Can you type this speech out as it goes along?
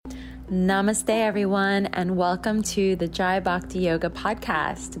Namaste, everyone, and welcome to the Jai Bhakti Yoga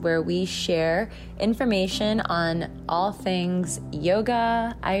podcast, where we share information on all things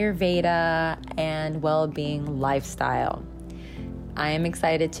yoga, Ayurveda, and well-being lifestyle. I am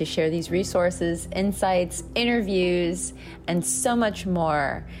excited to share these resources, insights, interviews, and so much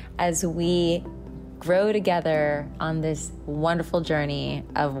more as we grow together on this wonderful journey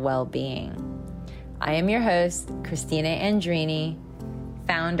of well-being. I am your host, Christina Andrini,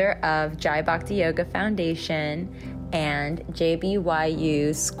 founder of Jai Bhakti Yoga Foundation and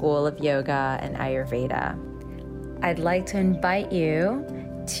JBYU School of Yoga and Ayurveda. I'd like to invite you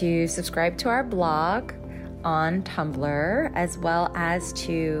to subscribe to our blog on Tumblr, as well as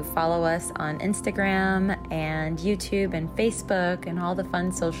to follow us on Instagram and YouTube and Facebook and all the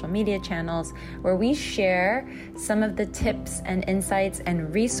fun social media channels where we share some of the tips and insights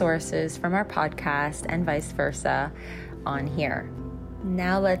and resources from our podcast and vice versa on here.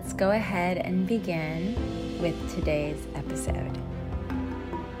 Now let's go ahead and begin with today's episode.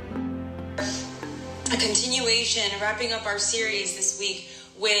 A continuation, wrapping up our series this week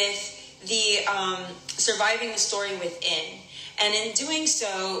with the Surviving the Story Within. And in doing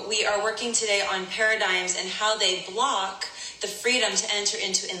so, we are working today on paradigms and how they block the freedom to enter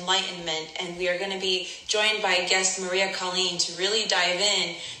into enlightenment. And we are going to be joined by guest Maria Colleen to really dive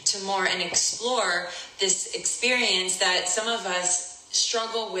in to more and explore this experience that some of us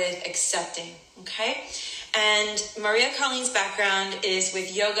struggle with accepting, okay? And Maria Colleen's background is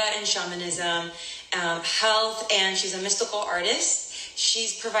with yoga and shamanism, health, and she's a mystical artist.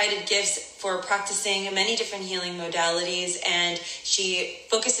 She's provided gifts for practicing many different healing modalities, and she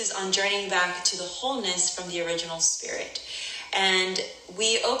focuses on journeying back to the wholeness from the original spirit. And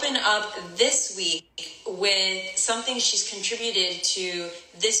we open up this week with something she's contributed to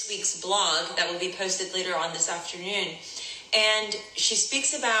this week's blog that will be posted later on this afternoon. And she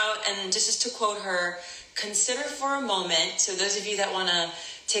speaks about, and this is to quote her, consider for a moment, so those of you that want to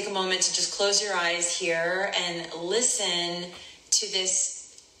take a moment to just close your eyes here and listen to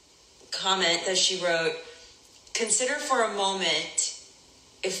this comment that she wrote, consider for a moment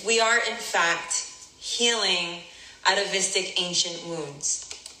if we are in fact healing atavistic ancient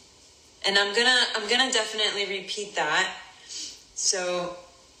wounds. And I'm gonna definitely repeat that. So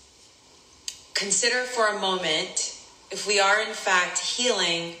consider for a moment if we are in fact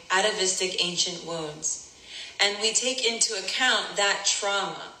healing atavistic ancient wounds, and we take into account that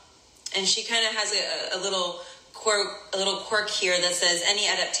trauma. And she kind of has a little quirk here that says any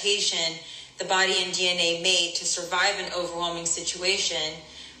adaptation the body and DNA made to survive an overwhelming situation,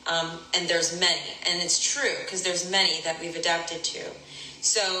 and there's many, and it's true because there's many that we've adapted to.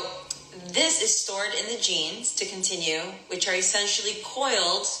 So this is stored in the genes, to continue, which are essentially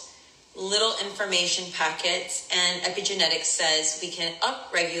coiled little information packets, and epigenetics says we can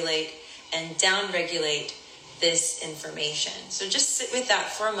upregulate and downregulate this information. So just sit with that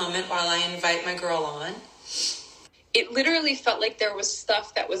for a moment while I invite my girl on. It literally felt like there was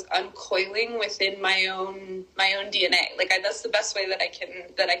stuff that was uncoiling within my own DNA. That's the best way that I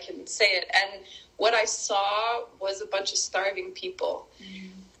can say it. And what I saw was a bunch of starving people.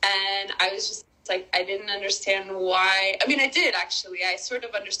 And I was just like, I didn't understand why. I mean, I did actually. I sort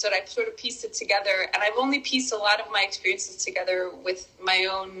of understood. I sort of pieced it together, and I've only pieced a lot of my experiences together with my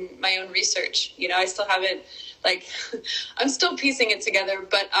own research. You know, I still haven't, I'm still piecing it together.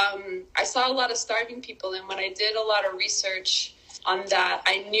 But I saw a lot of starving people, and when I did a lot of research on that,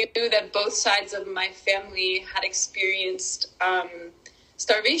 I knew that both sides of my family had experienced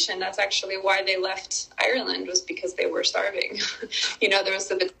starvation. That's actually why they left Ireland, was because they were starving. You know, there was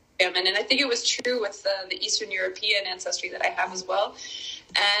the famine. And I think it was true with the Eastern European ancestry that I have as well.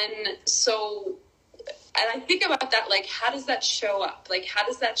 And so, and I think about that, how does that show up? How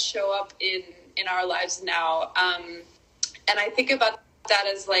does that show up in our lives now? And I think about that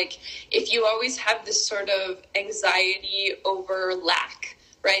as if you always have this sort of anxiety over lack,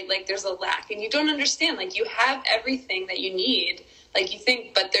 right? There's a lack and you don't understand, you have everything that you need, you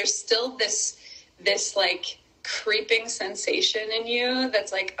think, but there's still this creeping sensation in you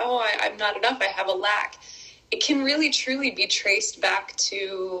that's I'm not enough, I have a lack. It can really truly be traced back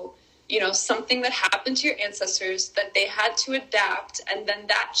to, something that happened to your ancestors that they had to adapt, and then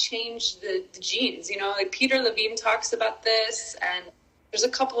that changed the genes. Peter Levine talks about this, and there's a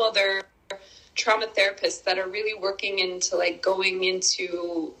couple other trauma therapists that are really working into going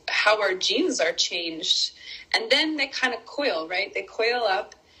into how our genes are changed, and then they kind of coil, right? They coil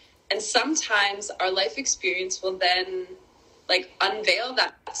up. And sometimes our life experience will then unveil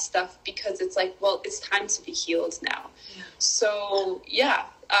that stuff, because it's it's time to be healed now. Yeah. So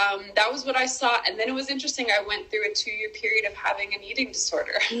That was what I saw. And then it was interesting. I went through a 2-year period of having an eating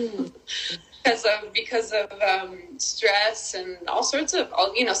disorder because of stress and all sorts of,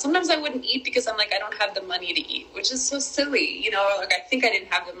 sometimes I wouldn't eat because I'm like, I don't have the money to eat, which is so silly, like I think I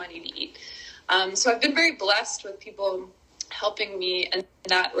didn't have the money to eat. So I've been very blessed with people helping me in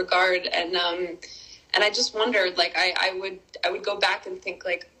that regard. And I just wondered, like, I would go back and think,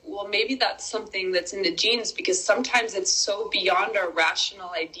 like, well, maybe that's something that's in the genes, because sometimes it's so beyond our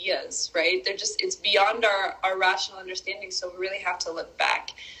rational ideas, right? It's beyond our rational understanding. So we really have to look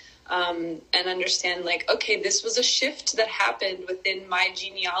back and understand, like, okay, this was a shift that happened within my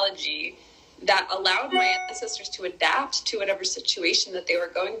genealogy that allowed my ancestors to adapt to whatever situation that they were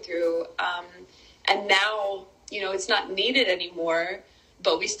going through. And now, it's not needed anymore,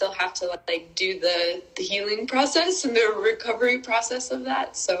 but we still have to like do the healing process and the recovery process of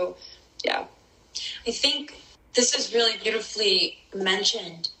that. So, yeah. I think this is really beautifully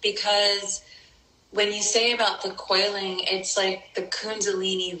mentioned, because when you say about the coiling, it's like the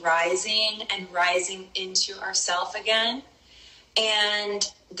Kundalini rising and rising into ourself again. And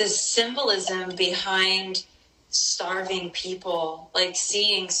the symbolism behind starving people, like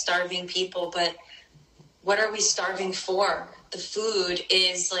seeing starving people, but what are we starving for? The food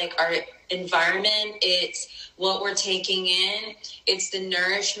is like our environment. It's what we're taking in. It's the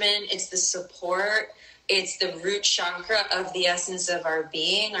nourishment. It's the support. It's the root chakra of the essence of our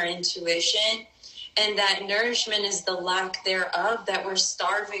being, our intuition. And that nourishment is the lack thereof that we're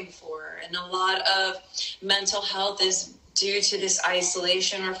starving for. And a lot of mental health is due to this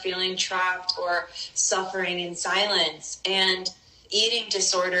isolation or feeling trapped or suffering in silence. And eating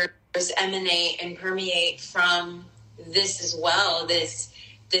disorders emanate and permeate from this as well, this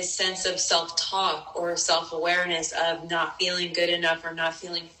sense of self-talk or self-awareness of not feeling good enough or not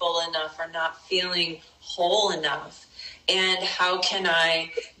feeling full enough or not feeling whole enough. And how can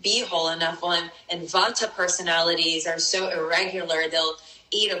I be whole enough? Well, and Vata personalities are so irregular. They'll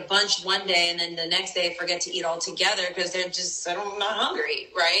eat a bunch one day and then the next day forget to eat altogether because they're just not hungry,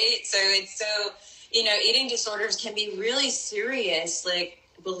 right? So it's so, eating disorders can be really serious, like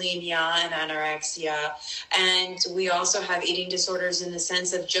bulimia and anorexia. And we also have eating disorders in the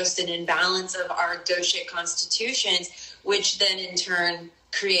sense of just an imbalance of our doshic constitutions, which then in turn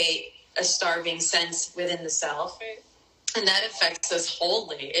create a starving sense within the self. Right. And that affects us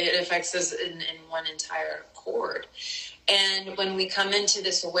wholly. It affects us in one entire chord. And when we come into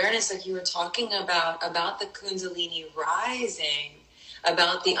this awareness, like you were talking about the Kundalini rising,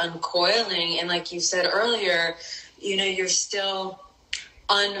 about the uncoiling, and like you said earlier, you're still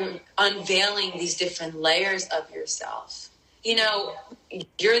unveiling these different layers of yourself.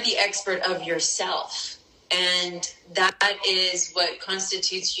 You're the expert of yourself. And that is what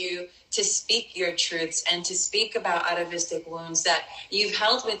constitutes you to speak your truths and to speak about atavistic wounds that you've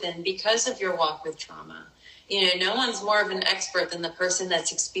held within because of your walk with trauma. No one's more of an expert than the person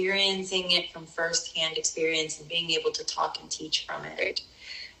that's experiencing it from firsthand experience and being able to talk and teach from it.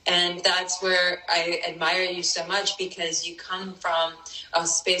 And that's where I admire you so much, because you come from a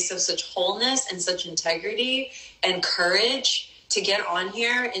space of such wholeness and such integrity and courage to get on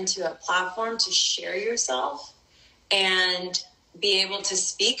here into a platform to share yourself and be able to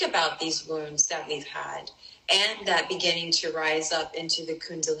speak about these wounds that we've had and that beginning to rise up into the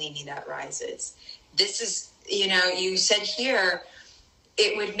Kundalini that rises. This is, you said here,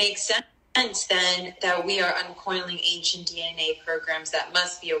 it would make sense then that we are uncoiling ancient DNA programs that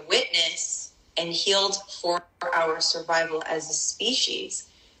must be a witness and healed for our survival as a species.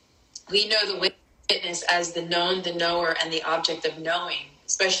 We know the witness as the known, the knower, and the object of knowing,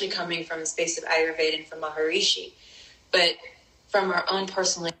 especially coming from the space of Ayurveda and from Maharishi. But from our own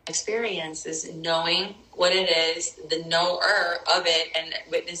personal experiences, knowing what it is, the knower of it, and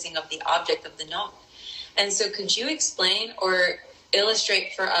witnessing of the object of the known. And so could you explain or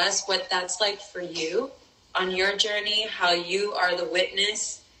illustrate for us what that's like for you on your journey, how you are the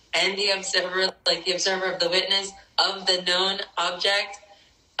witness and the observer, like the observer of the witness of the known object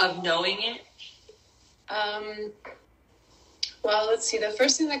of knowing it? Well, let's see. The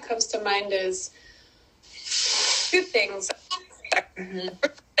first thing that comes to mind is two things. Mm-hmm.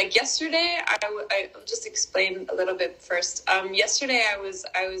 Like yesterday, I'll just explain a little bit first. Yesterday, I was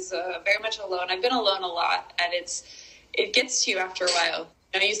very much alone. I've been alone a lot, and it gets to you after a while.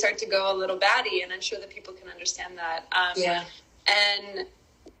 You start to go a little batty, and I'm sure that people can understand that. Yeah. And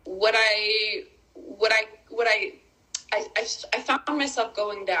I found myself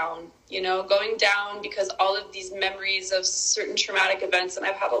going down because all of these memories of certain traumatic events, and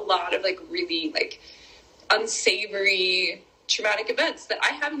I've had a lot of really unsavory traumatic events that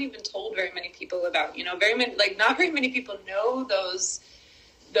I haven't even told very many people about. Not very many people know those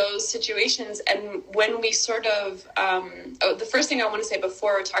those situations. And when we sort of, the first thing I want to say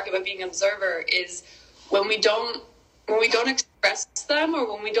before we're talking about being an observer is when we don't express them,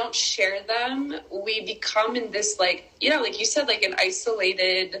 or when we don't share them, we become in this, like, you know, like you said, like an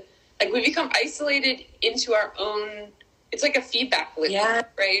isolated, like we become isolated into our own, it's like a feedback loop, yeah.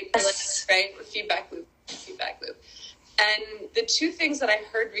 Right? Yes. Right? Feedback loop. And the two things that I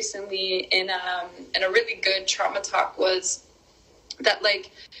heard recently in a really good trauma talk was that,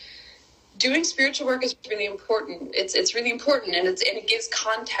 like, doing spiritual work is really important. It's really important, and it gives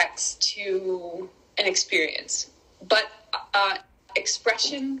context to an experience. But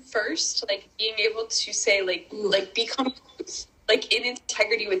expression first, like being able to say, like become like in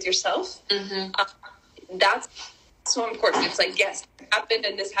integrity with yourself. Mm-hmm. That's so important. It's like, yes, it happened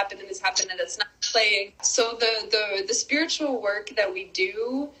and this happened and this happened, and it's not playing. So the spiritual work that we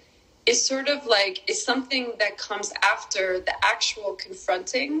do is sort of like, is something that comes after the actual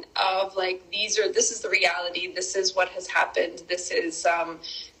confronting of, like, this is the reality, this is what has happened, this is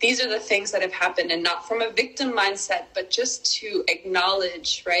these are the things that have happened, and not from a victim mindset, but just to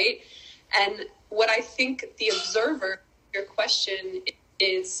acknowledge, right? And what I think the observer, your question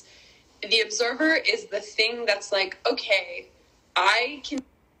is, the observer is the thing that's like, okay, I can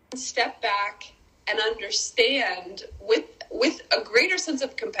step back and understand with a greater sense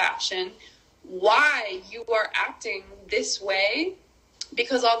of compassion why you are acting this way,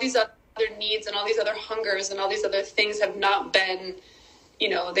 because all these other needs and all these other hungers and all these other things have not been, you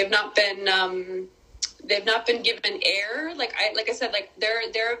know, they've not been given air. Like I said, like there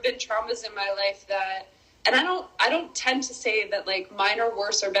have been traumas in my life that, and I don't tend to say that, like, mine are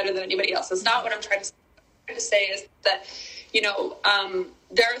worse or better than anybody else. That's not what I'm trying to say. What I'm trying to say is that, you know,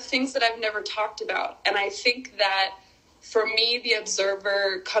 there are things that I've never talked about. And I think that for me, the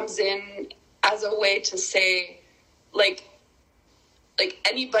observer comes in as a way to say, like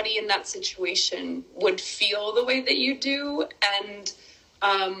anybody in that situation would feel the way that you do, and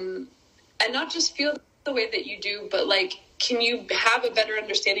not just feel the way that you do, but, like, can you have a better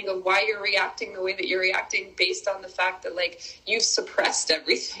understanding of why you're reacting the way that you're reacting, based on the fact that, like, you've suppressed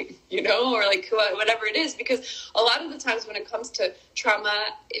everything, you know, or like whatever it is? Because a lot of the times when it comes to trauma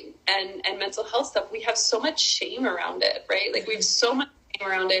and mental health stuff, we have so much shame around it, right? Like, we have so much shame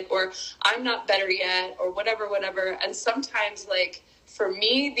around it, or I'm not better yet, or whatever. And sometimes, like, for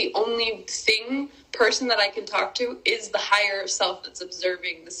me, the only person that I can talk to is the higher self that's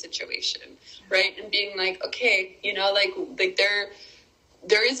observing the situation, right? And being like, okay, you know, like there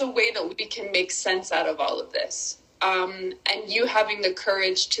is a way that we can make sense out of all of this. And you having the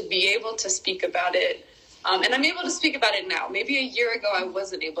courage to be able to speak about it. And I'm able to speak about it now. Maybe a year ago I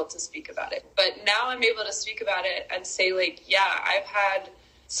wasn't able to speak about it, but now I'm able to speak about it and say, like, yeah, I've had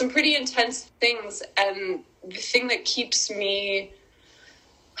some pretty intense things. And the thing that keeps me,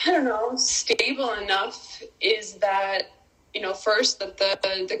 I don't know, stable enough is that, you know, first, that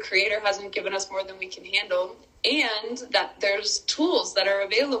the Creator hasn't given us more than we can handle, and that there's tools that are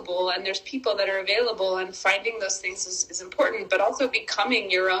available and there's people that are available, and finding those things is important, but also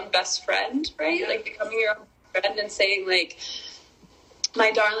becoming your own best friend, right? Like, becoming your own friend and saying, like, my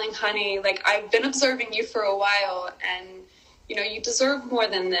darling honey, like, I've been observing you for a while, and, you know, you deserve more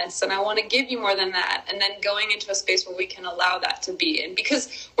than this, and I want to give you more than that. And then going into a space where we can allow that to be. And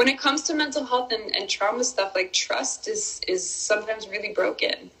because when it comes to mental health and trauma stuff, like, trust is sometimes really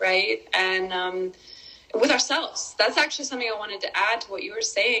broken, right? And with ourselves, that's actually something I wanted to add to what you were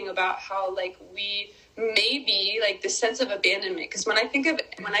saying about how, like, we maybe, like, the sense of abandonment. Because when I think of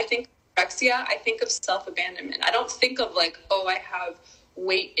anorexia, I think of self-abandonment. I don't think of, like, oh, I have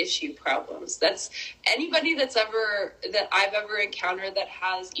weight issue problems. That's anybody that I've ever encountered that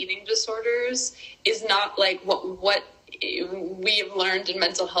has eating disorders is not like what we have learned in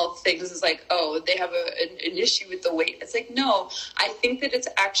mental health things is like, oh, they have an issue with the weight. It's like, no, I think that it's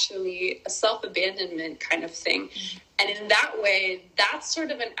actually a self-abandonment kind of thing. Mm-hmm. And in that way, that's sort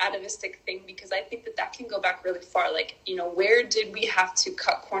of an atavistic thing, because I think that can go back really far. Like, you know, where did we have to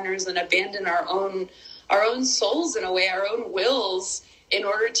cut corners and abandon our own souls in a way, our own wills, in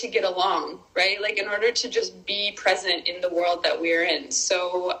order to get along, right? Like, in order to just be present in the world that we're in.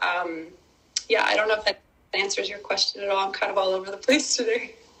 So, yeah, I don't know if that answers your question at all. I'm kind of all over the place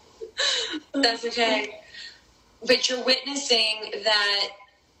today. That's okay. But you're witnessing that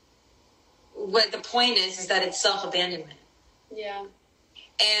what the point is that it's self-abandonment. Yeah.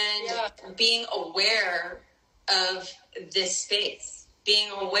 And being aware of this space,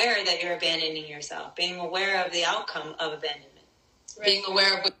 being aware that you're abandoning yourself, being aware of the outcome of abandonment. Right. Being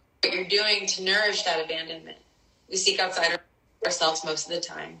aware of what you're doing to nourish that abandonment. We seek outside ourselves most of the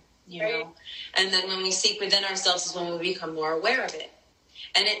time, you know. And then when we seek within ourselves is when we become more aware of it.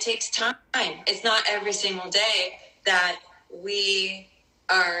 And it takes time. It's not every single day that we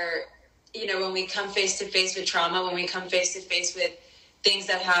are, when we come face to face with trauma, when we come face to face with things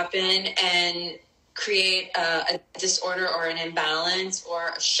that happen and create a disorder or an imbalance or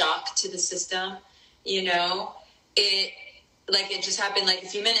a shock to the system, it just happened like a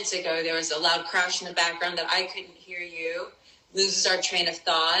few minutes ago. There was a loud crash in the background that I couldn't hear you, loses our train of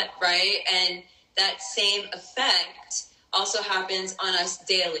thought, right? And that same effect also happens on us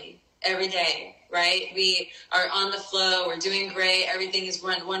daily, every day, right? We are on the flow, we're doing great, everything is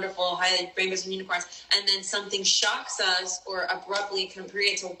wonderful, highlight rainbows and unicorns, and then something shocks us or abruptly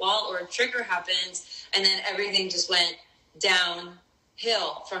creates a wall or a trigger happens, and then everything just went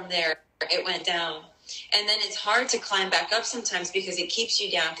downhill from there. It went down. And then it's hard to climb back up sometimes because it keeps you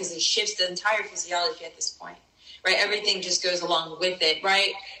down, because it shifts the entire physiology at this point, right? Everything just goes along with it,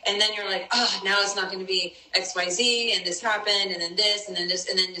 right? And then you're like, oh, now it's not going to be X, Y, Z, and this happened, and then this, and then this,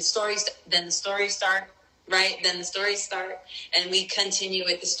 and then the stories start, right? Then the stories start, and we continue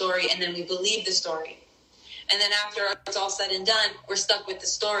with the story, and then we believe the story. And then after it's all said and done, we're stuck with the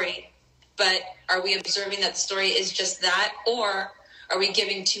story. But are we observing that the story is just that, or are we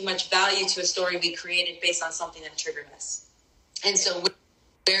giving too much value to a story we created based on something that triggered us? And so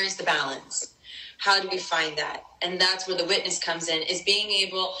where is the balance? How do we find that? And that's where the witness comes in, is being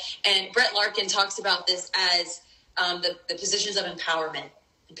able, and Brett Larkin talks about this as the positions of empowerment.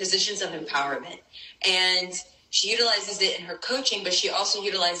 And she utilizes it in her coaching, but she also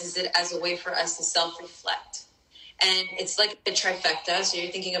utilizes it as a way for us to self-reflect. And it's like a trifecta. So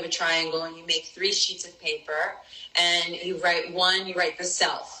you're thinking of a triangle, and you make 3 sheets of paper, and you write one, you write the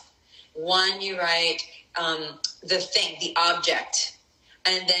self. One, you write the thing, the object.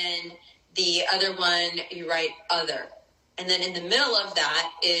 And then the other one, you write other. And then in the middle of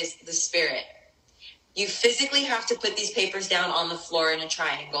that is the spirit. You physically have to put these papers down on the floor in a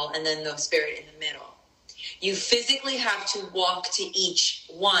triangle, and then the spirit in the middle. You physically have to walk to each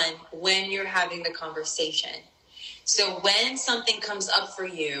one when you're having the conversation. So when something comes up for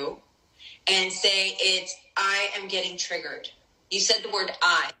you, and say it's, I am getting triggered. You said the word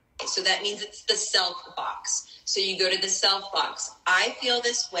I, so that means it's the self box. So you go to the self box. I feel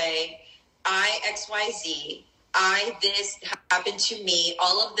this way. I XYZ. I, this happened to me.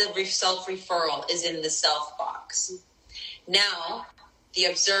 All of the self-referral is in the self box. Now, the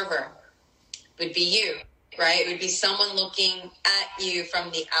observer would be you, right? It would be someone looking at you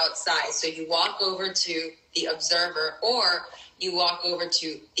from the outside. So you walk over to the observer, or you walk over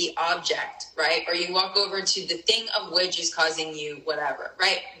to the object, right? Or you walk over to the thing of which is causing you whatever,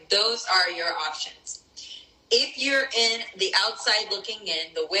 right? Those are your options. If you're in the outside looking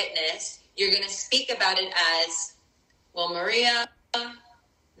in, the witness, you're going to speak about it as, well, Maria,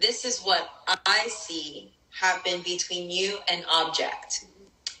 this is what I see happen between you and object.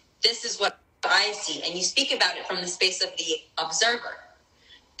 This is what I see. And you speak about it from the space of the observer.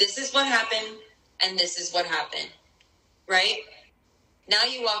 This is what happened, and this is what happened, right? Now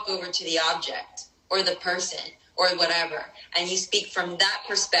you walk over to the object or the person or whatever, and you speak from that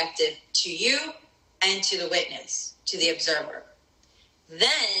perspective to you and to the witness, to the observer.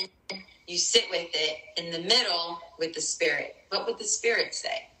 Then you sit with it in the middle with the spirit. What would the spirit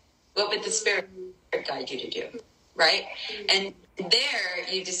say? What would the spirit guide you to do? Right? And there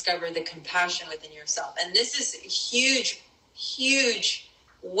you discover the compassion within yourself. And this is a huge, huge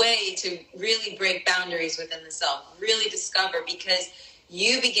way to really break boundaries within the self, really discover, because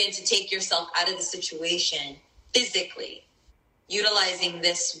you begin to take yourself out of the situation physically, utilizing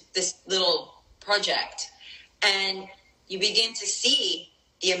this little project. And you begin to see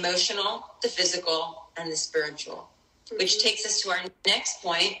the emotional, the physical, and the spiritual, which takes us to our next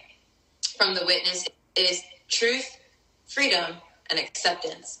point from the witness is truth, freedom, and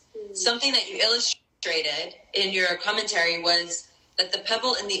acceptance. Something that you illustrated in your commentary was that the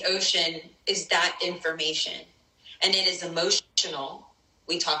pebble in the ocean is that information, and it is emotional.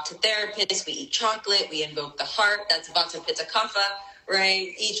 We talk to therapists, we eat chocolate, we invoke the heart. That's Vata Pitta Kapha,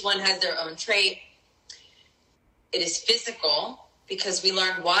 right? Each one has their own trait. It is physical because we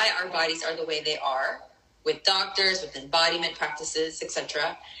learn why our bodies are the way they are with doctors, with embodiment practices,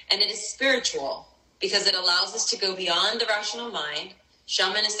 etc. And it is spiritual because it allows us to go beyond the rational mind,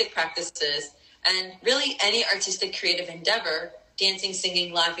 shamanistic practices, and really any artistic creative endeavor, dancing,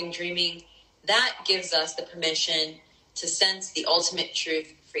 singing, laughing, dreaming, that gives us the permission to sense the ultimate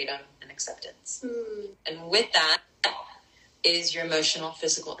truth, freedom, and acceptance. And with that is your emotional,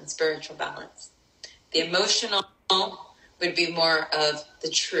 physical, and spiritual balance. The emotional would be more of the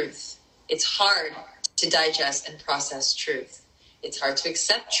truth. It's hard to digest and process truth. It's hard to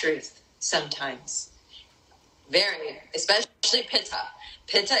accept truth sometimes. Very, especially Pitta.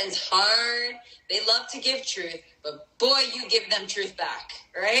 Pitta is hard. They love to give truth, but boy, you give them truth back,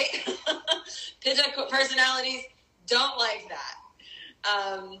 right? Pitta personalities don't like that.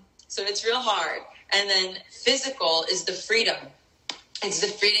 So it's real hard. And then physical is the freedom. It's the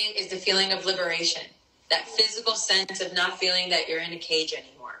freedom, is the feeling of liberation. That physical sense of not feeling that you're in a cage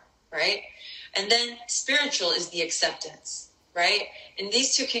anymore, right? And then spiritual is the acceptance, right? And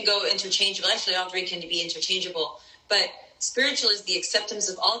these two can go interchangeable. Actually, all three can be interchangeable. But spiritual is the acceptance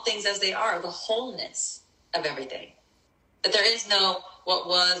of all things as they are, the wholeness of everything. That there is no what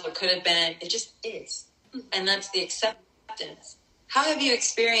was, what could have been. It just is. And that's the acceptance. How have you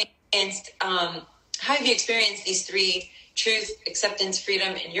experienced these three: truth, acceptance,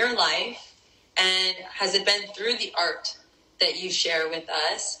 freedom in your life? And has it been through the art that you share with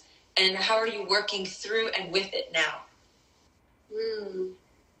us? And how are you working through and with it now?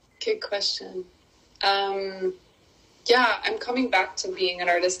 Good question. Yeah, I'm coming back to being an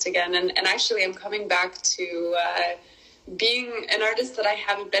artist again. And actually, I'm coming back to being an artist that I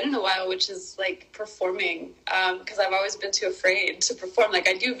haven't been in a while, which is like performing. Because I've always been too afraid to perform. Like,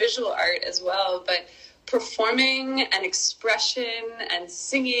 I do visual art as well, but performing and expression and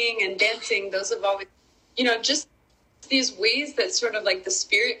singing and dancing, those have always, just these ways that sort of like the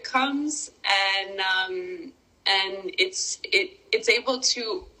spirit comes and it's able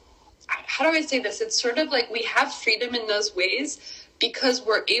to, how do I say this? It's sort of like we have freedom in those ways because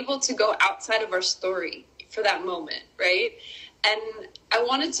we're able to go outside of our story for that moment, right? And I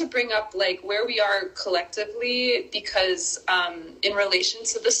wanted to bring up like where we are collectively because in relation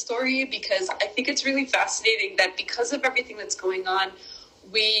to the story, because I think it's really fascinating that because of everything that's going on,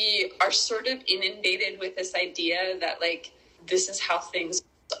 we are sort of inundated with this idea that like this is how things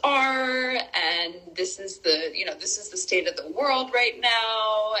are and this is the state of the world right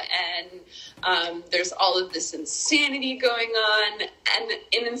now, and there's all of this insanity going on, and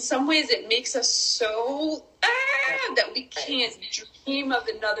in some ways it makes us so that we can't dream of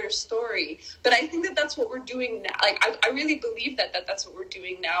another story. But I think that that's what we're doing now. Like I really believe that's what we're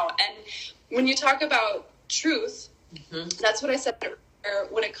doing now. And when you talk about truth, that's what I said earlier,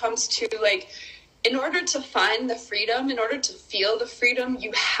 when it comes to like, in order to find the freedom, in order to feel the freedom,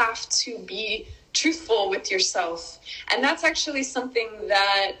 you have to be truthful with yourself. And that's actually something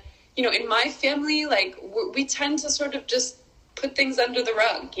that, in my family, like we tend to sort of just put things under the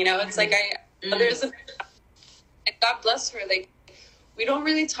rug. It's like there's and God bless her, like we don't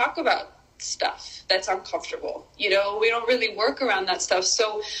really talk about stuff that's uncomfortable. We don't really work around that stuff.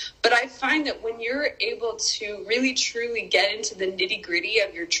 So, but I find that when you're able to really truly get into the nitty gritty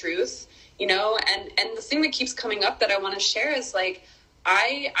of your truth, and the thing that keeps coming up that I want to share is like,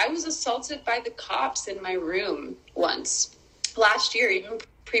 I was assaulted by the cops in my room once last year, even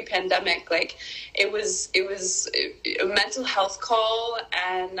pre-pandemic. Like it was a mental health call,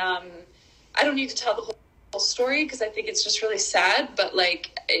 and I don't need to tell the whole story because I think it's just really sad, but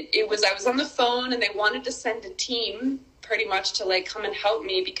like I was on the phone and they wanted to send a team pretty much to like come and help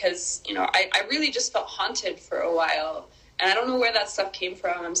me because, I really just felt haunted for a while. And I don't know where that stuff came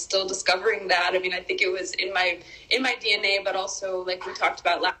from. I'm still discovering that. I mean, I think it was in my DNA, but also like we talked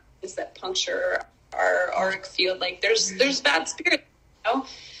about last, is that puncture our auric field. Like there's bad spirits,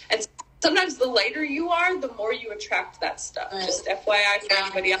 and sometimes the lighter you are, the more you attract that stuff. Right. Just FYI for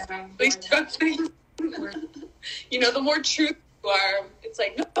anybody else really struggling. The more truth you are, it's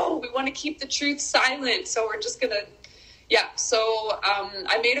like, no, we want to keep the truth silent. So we're just going to, So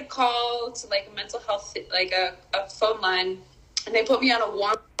I made a call to like a mental health, like a phone line, and they put me on a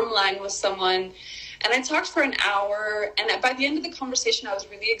warm line with someone. And I talked for an hour, and by the end of the conversation, I was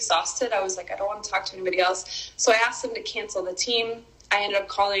really exhausted. I was like, I don't want to talk to anybody else. So I asked them to cancel the team. I ended up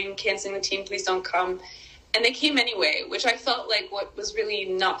canceling the team, please don't come. And they came anyway, which I felt like what was really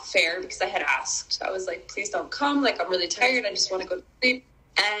not fair because I had asked. I was like, please don't come. Like, I'm really tired. I just want to go to sleep.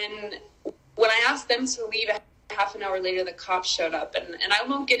 And when I asked them to leave, half an hour later, the cops showed up. And I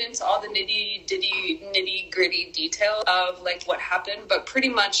won't get into all the nitty gritty detail of like what happened, but pretty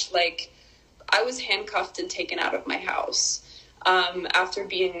much like I was handcuffed and taken out of my house after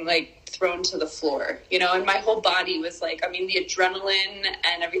being like thrown to the floor, and my whole body was like, the adrenaline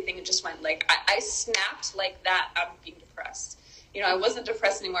and everything, it just went like, I snapped like that out of being depressed. I wasn't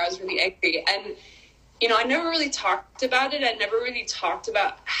depressed anymore. I was really angry. And, I never really talked about it. I never really talked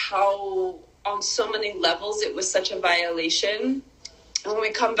about how on so many levels it was such a violation. And when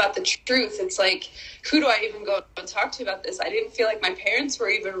we come about the truth, it's like, who do I even go and talk to about this? I didn't feel like my parents were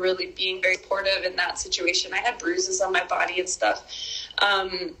even really being very supportive in that situation. I had bruises on my body and stuff.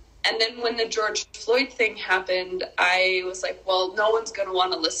 And then when the George Floyd thing happened, I was like, well, no one's going to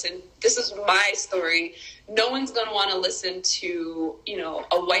want to listen. This is my story. No one's going to want to listen to, you know,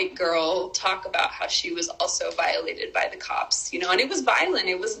 a white girl talk about how she was also violated by the cops, you know, and it was violent.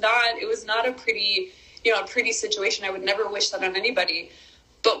 It was not a pretty, you know, a pretty situation. I would never wish that on anybody.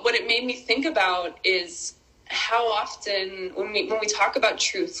 But what it made me think about is how often when we talk about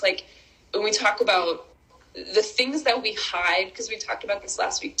truth, like when we talk about the things that we hide, because we talked about this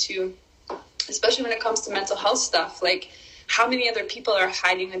last week too, especially when it comes to mental health stuff, like how many other people are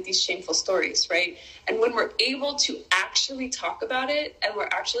hiding with these shameful stories, right? And when we're able to actually talk about it, and we're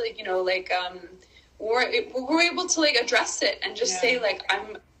actually, you know, like, we're able to like address it and just say like,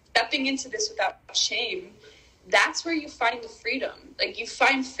 I'm stepping into this without shame. That's where you find the freedom. Like you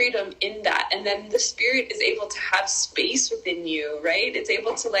find freedom in that. And then the spirit is able to have space within you, right? It's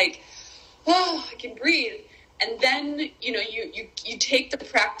able to like, oh, I can breathe. And then, you know, you take the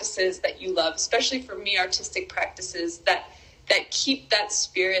practices that you love, especially for me, artistic practices that keep that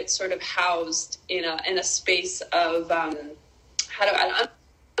spirit sort of housed in a space of,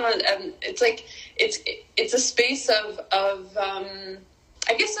 it's like, it's a space of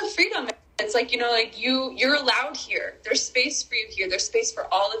I guess of freedom. It's like, you know, like you're allowed here. There's space for you here. There's space for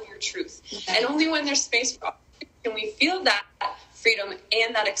all of your truth. Okay. And only when there's space for all of it can we feel that freedom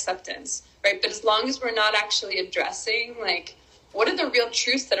and that acceptance, right? But as long as we're not actually addressing, like, what are the real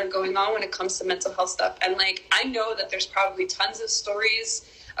truths that are going on when it comes to mental health stuff? And, like, I know that there's probably tons of stories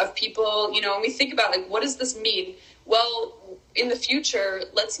of people, you know, when we think about, like, what does this mean? Well, in the future,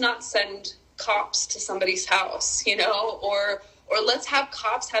 let's not send cops to somebody's house, you know, or let's have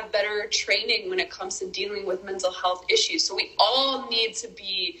cops have better training when it comes to dealing with mental health issues. So we all need to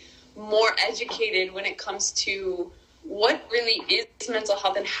be more educated when it comes to what really is mental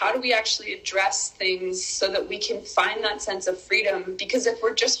health and how do we actually address things so that we can find that sense of freedom. Because if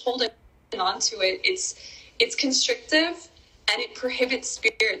we're just holding on to it, it's constrictive and it prohibits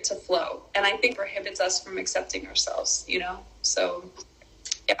spirit to flow. And I think prohibits us from accepting ourselves, you know? So,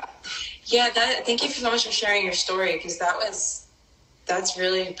 yeah. Yeah, thank you so much for sharing your story, because that's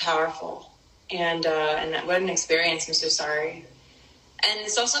really powerful. And what an experience. I'm so sorry. And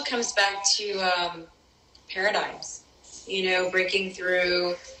this also comes back to paradigms. You know, breaking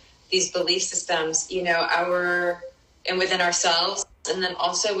through these belief systems, you know, and within ourselves, and then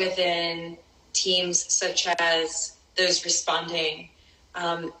also within teams such as those responding,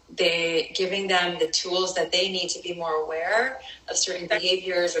 giving them the tools that they need to be more aware of certain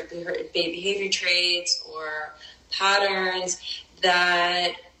behaviors or behavior traits or patterns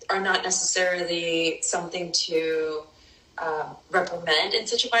that are not necessarily something to reprimand in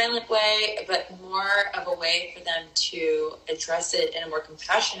such a violent way, but more of a way for them to address it in a more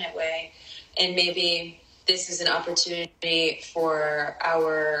compassionate way. And maybe this is an opportunity for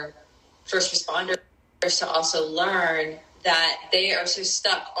our first responders to also learn that they are so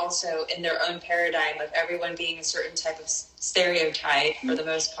stuck also in their own paradigm of everyone being a certain type of stereotype for the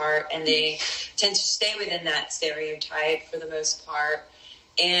most part, and they tend to stay within that stereotype for the most part,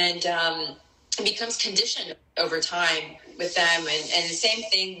 and it becomes conditioned over time with them. And the same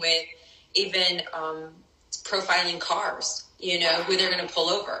thing with even profiling cars, you know, who they're going to pull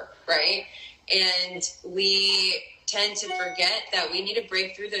over, right? And we tend to forget that we need to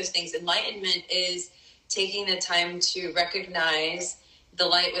break through those things. Enlightenment is taking the time to recognize the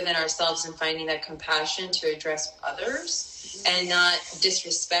light within ourselves and finding that compassion to address others and not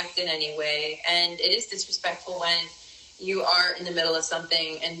disrespect in any way. And it is disrespectful when you are in the middle of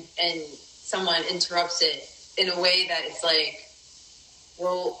something and someone interrupts it in a way that it's like,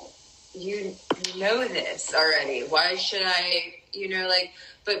 well, you know this already. Why should I, you know, like,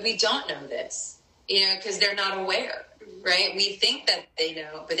 but we don't know this, you know, because they're not aware, right? We think that they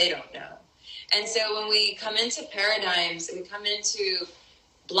know, but they don't know. And so when we come into paradigms, we come into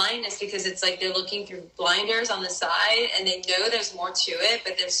blindness because it's like they're looking through blinders on the side and they know there's more to it,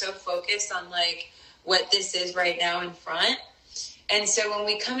 but they're so focused on like what this is right now in front. And so when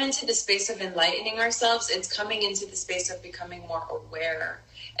we come into the space of enlightening ourselves, it's coming into the space of becoming more aware.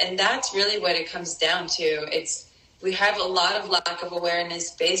 And that's really what it comes down to. We have a lot of lack of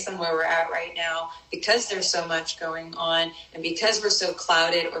awareness based on where we're at right now because there's so much going on and because we're so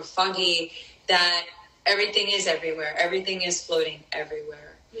clouded or foggy that everything is everywhere. Everything is floating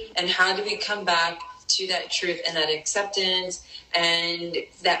everywhere. And how do we come back to that truth and that acceptance and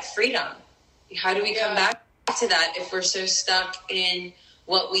that freedom? How do we come back to that if we're so stuck in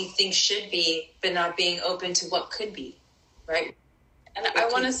what we think should be, but not being open to what could be, right? And I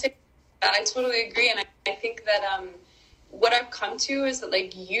want to say that I totally agree. And I think that, what I've come to is that,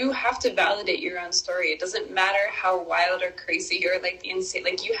 like, you have to validate your own story. It doesn't matter how wild or crazy or, like, the insane,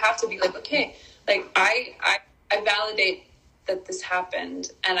 like, you have to be like, okay, like, I validate that this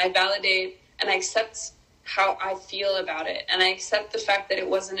happened, and I validate and I accept how I feel about it. And I accept the fact that it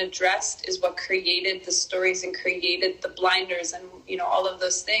wasn't addressed is what created the stories and created the blinders and, you know, all of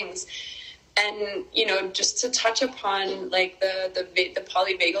those things. And, you know, just to touch upon, like, the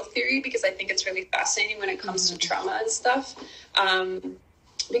polyvagal theory, because I think it's really fascinating when it comes to trauma and stuff.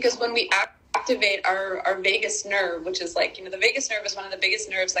 Because when we activate our vagus nerve, which is, like, you know, the vagus nerve is one of the biggest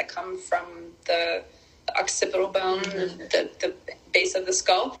nerves that come from the occipital bone, the base of the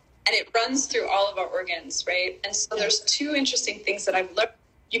skull, and it runs through all of our organs, right? And so there's two interesting things that I've learned.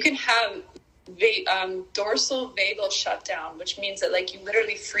 You can have dorsal vagal shutdown, which means that, like, you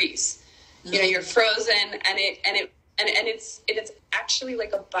literally freeze. You know, you're frozen, and it's actually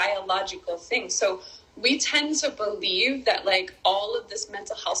like a biological thing. So we tend to believe that, like, all of this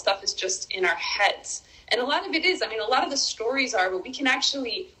mental health stuff is just in our heads. And a lot of it is. I mean, a lot of the stories are, but we can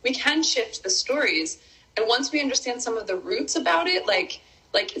shift the stories. And once we understand some of the roots about it, like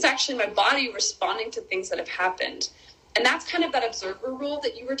it's actually my body responding to things that have happened. And that's kind of that observer role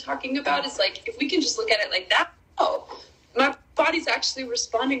that you were talking about, is like, if we can just look at it like that, oh, my body's actually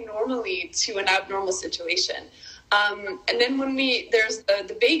responding normally to an abnormal situation. And then there's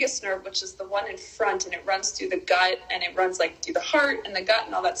the vagus nerve, which is the one in front, and it runs through the gut, and it runs, like, through the heart and the gut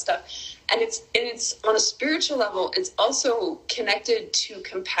and all that stuff. And it's on a spiritual level, it's also connected to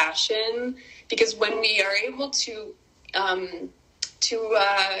compassion, because when we are able to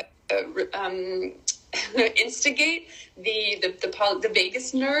instigate the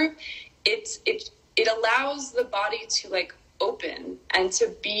vagus nerve, it allows the body to, like, open and to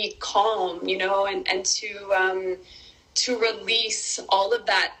be calm, you know, and to release all of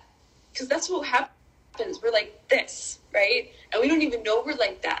that, because that's what happens. We're like this, right? And we don't even know we're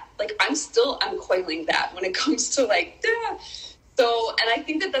like that. Like, I'm still uncoiling that when it comes to, like, so, and I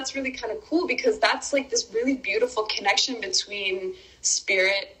think that that's really kind of cool, because that's, like, this really beautiful connection between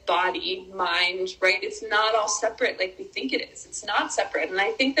spirit, body, mind, right? It's not all separate like we think it is. It's not separate. And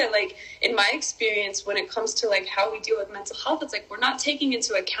I think that, like, in my experience, when it comes to, like, how we deal with mental health, it's like we're not taking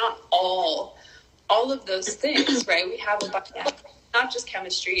into account all of those things, right? We have a body, not just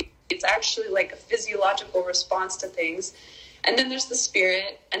chemistry. It's actually, like, a physiological response to things. And then there's the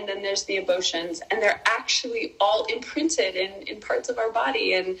spirit, and then there's the emotions, and they're actually all imprinted in parts of our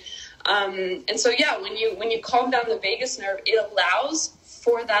body. And so, yeah, when you calm down the vagus nerve, it allows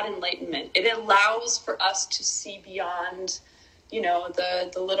for that enlightenment. It allows for us to see beyond, you know, the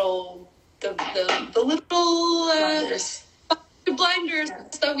little blinders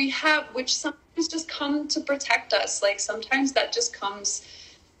that we have, which sometimes just come to protect us. Like, sometimes that just comes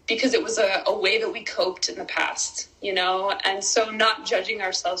because it was a way that we coped in the past, you know? And so not judging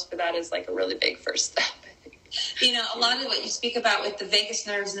ourselves for that is, like, a really big first step. You know, a lot of what you speak about with the vagus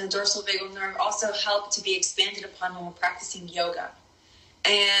nerves and the dorsal vagal nerve also help to be expanded upon when we're practicing yoga.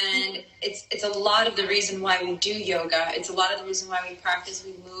 And it's a lot of the reason why we do yoga. It's a lot of the reason why we practice.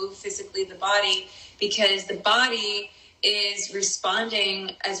 We move physically the body, because the body is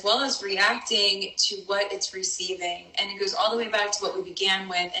responding as well as reacting to what it's receiving. And it goes all the way back to what we began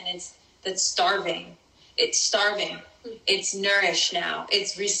with, and that's starving. It's starving. It's nourished now.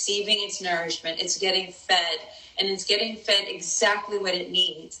 It's receiving its nourishment. It's getting fed, and it's getting fed exactly what it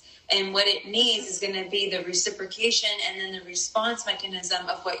needs. And what it needs is going to be the reciprocation and then the response mechanism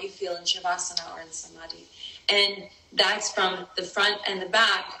of what you feel in Shavasana or in Samadhi. And that's from the front and the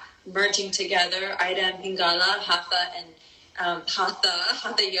back merging together, Ida and Pingala, Hatha and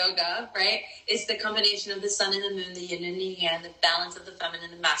Hatha yoga, right? It's the combination of the sun and the moon, the yin and the yang, the balance of the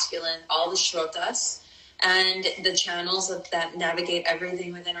feminine and masculine, all the shrotas, and the channels that navigate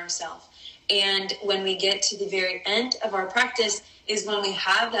everything within ourselves. And when we get to the very end of our practice is when we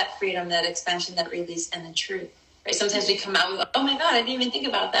have that freedom, that expansion, that release, and the truth, right? Sometimes we come out with, oh my God, I didn't even think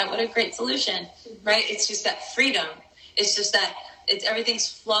about that. What a great solution, right? It's just that freedom. It's just that everything's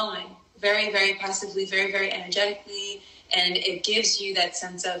flowing very, very passively, very, very energetically. And it gives you that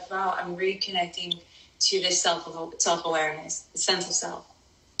sense of, wow, I'm reconnecting to this self-awareness, the sense of self.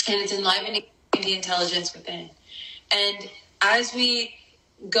 And it's enlivening the intelligence within. And as we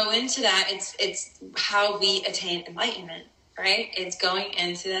go into that, it's how we attain enlightenment, right? It's going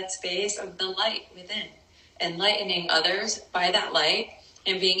into that space of the light within, enlightening others by that light,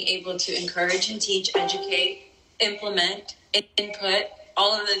 and being able to encourage and teach, educate, implement, input,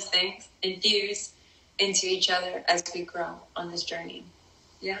 all of those things, infuse into each other as we grow on this journey.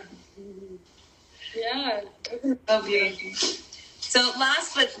 Yeah. Yeah. So beautiful. So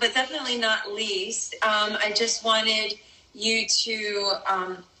last but definitely not least, I just wanted you to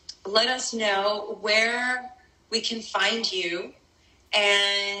let us know where we can find you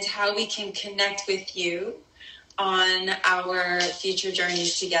and how we can connect with you on our future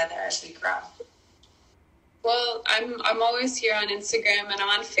journeys together as we grow. Well, I'm always here on Instagram, and I'm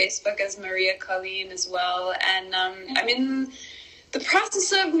on Facebook as Maria Colleen as well. And I'm in the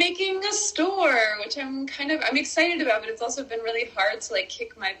process of making a store, which I'm excited about, but it's also been really hard to like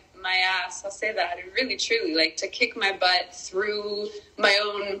kick my ass. I'll say that. It really, truly, like, to kick my butt through my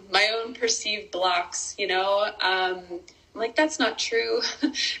own perceived blocks, you know. I'm like, that's not true.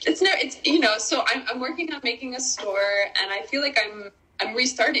 So I'm working on making a store, and I feel like I'm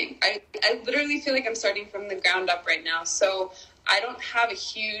restarting. I literally feel like I'm starting from the ground up right now. So I don't have a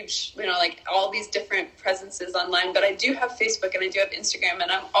huge, like all these different presences online, but I do have Facebook and I do have Instagram,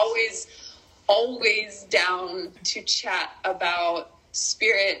 and I'm always down to chat about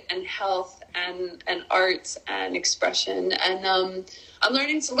spirit and health and art and expression. And I'm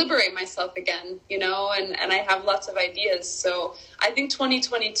learning to liberate myself again, and I have lots of ideas. So I think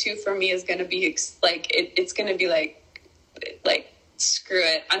 2022 for me is going to be like, it's going to be like, screw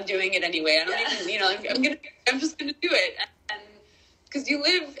it, I'm doing it anyway. I don't even, I'm just going to do it. And because you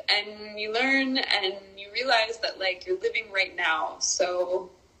live and you learn and you realize that like you're living right now. So,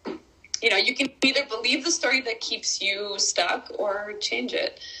 you can either believe the story that keeps you stuck or change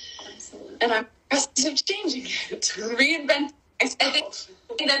it. Absolutely. And I'm in the process of changing it, reinventing myself.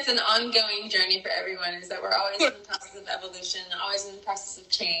 I think that's an ongoing journey for everyone, is that we're always in the process of evolution, always in the process of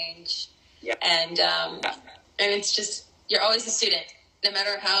change. Yeah. And it's just, you're always a student, no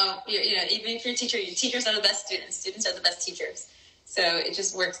matter how, even if you're a teacher, your teachers are the best students are the best teachers. So it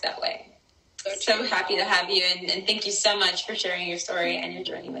just works that way. So happy to have you, and thank you so much for sharing your story and your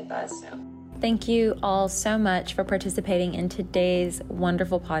journey with us. So. Thank you all so much for participating in today's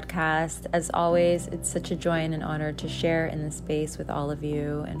wonderful podcast. As always, it's such a joy and an honor to share in this space with all of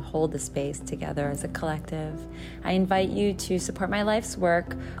you and hold the space together as a collective. I invite you to support my life's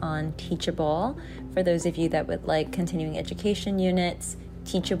work on Teachable. For those of you that would like continuing education units,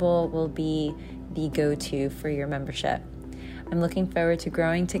 Teachable will be the go-to for your membership. I'm looking forward to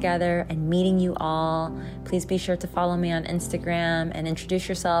growing together and meeting you all. Please be sure to follow me on Instagram and introduce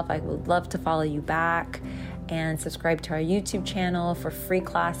yourself. I would love to follow you back, and subscribe to our YouTube channel for free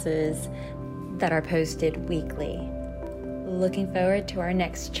classes that are posted weekly. Looking forward to our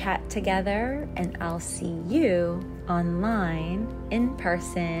next chat together, and I'll see you online, in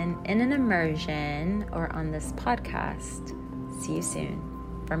person, in an immersion, or on this podcast. See you soon.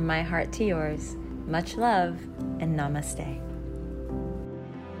 From my heart to yours, much love and namaste.